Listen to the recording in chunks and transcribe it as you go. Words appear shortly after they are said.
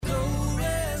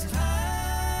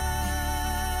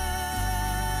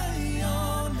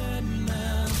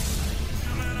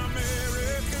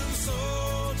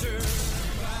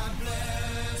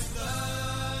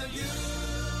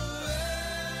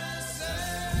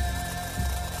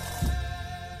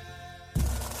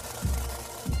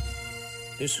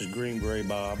This is Green Beret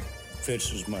Bob.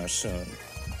 Fitz is my son.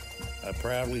 I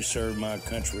proudly serve my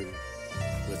country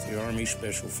with the Army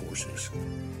Special Forces.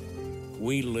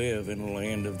 We live in a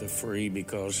land of the free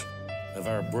because of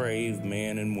our brave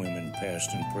men and women,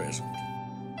 past and present.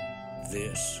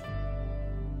 This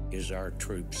is our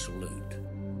troop salute.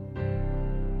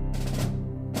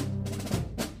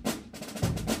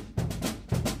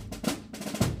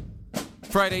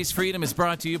 Friday's Freedom is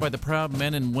brought to you by the proud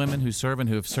men and women who serve and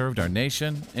who have served our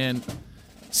nation. And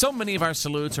so many of our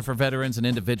salutes are for veterans and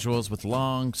individuals with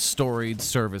long, storied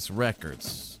service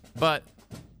records. But,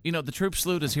 you know, the troop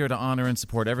salute is here to honor and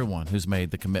support everyone who's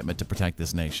made the commitment to protect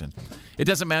this nation. It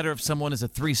doesn't matter if someone is a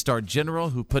 3-star general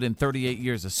who put in 38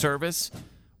 years of service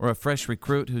or a fresh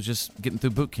recruit who's just getting through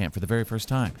boot camp for the very first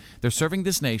time. They're serving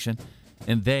this nation,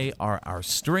 and they are our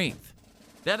strength.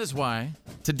 That is why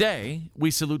today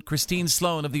we salute Christine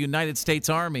Sloan of the United States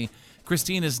Army.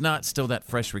 Christine is not still that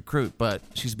fresh recruit, but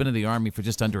she's been in the Army for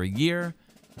just under a year.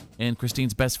 And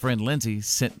Christine's best friend, Lindsey,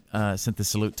 sent the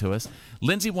salute to us.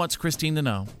 Lindsey wants Christine to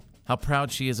know how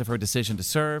proud she is of her decision to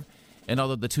serve. And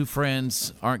although the two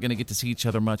friends aren't going to get to see each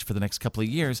other much for the next couple of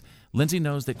years, Lindsey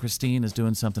knows that Christine is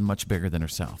doing something much bigger than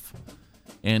herself.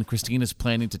 And Christine is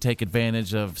planning to take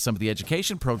advantage of some of the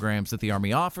education programs that the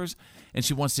Army offers, and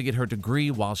she wants to get her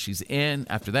degree while she's in.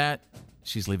 After that,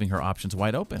 she's leaving her options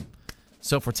wide open.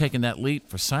 So for taking that leap,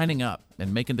 for signing up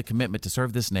and making the commitment to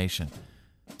serve this nation,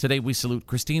 today we salute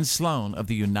Christine Sloan of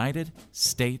the United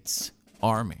States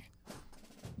Army.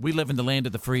 We live in the land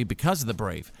of the free because of the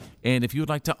brave. And if you would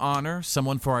like to honor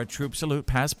someone for our troop salute,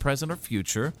 past, present, or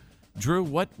future, Drew,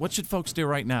 what should folks do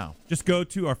right now? Just go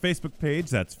to our Facebook page.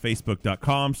 That's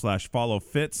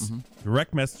facebook.com/followfitz.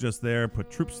 Direct message us there. Put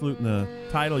Troop Salute in the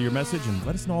title of your message and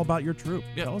let us know about your troop.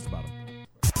 Yep. Tell us about them.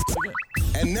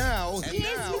 And now,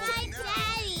 Here's my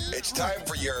daddy. it's time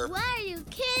for your Why are you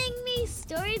kidding me?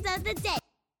 Stories of the day.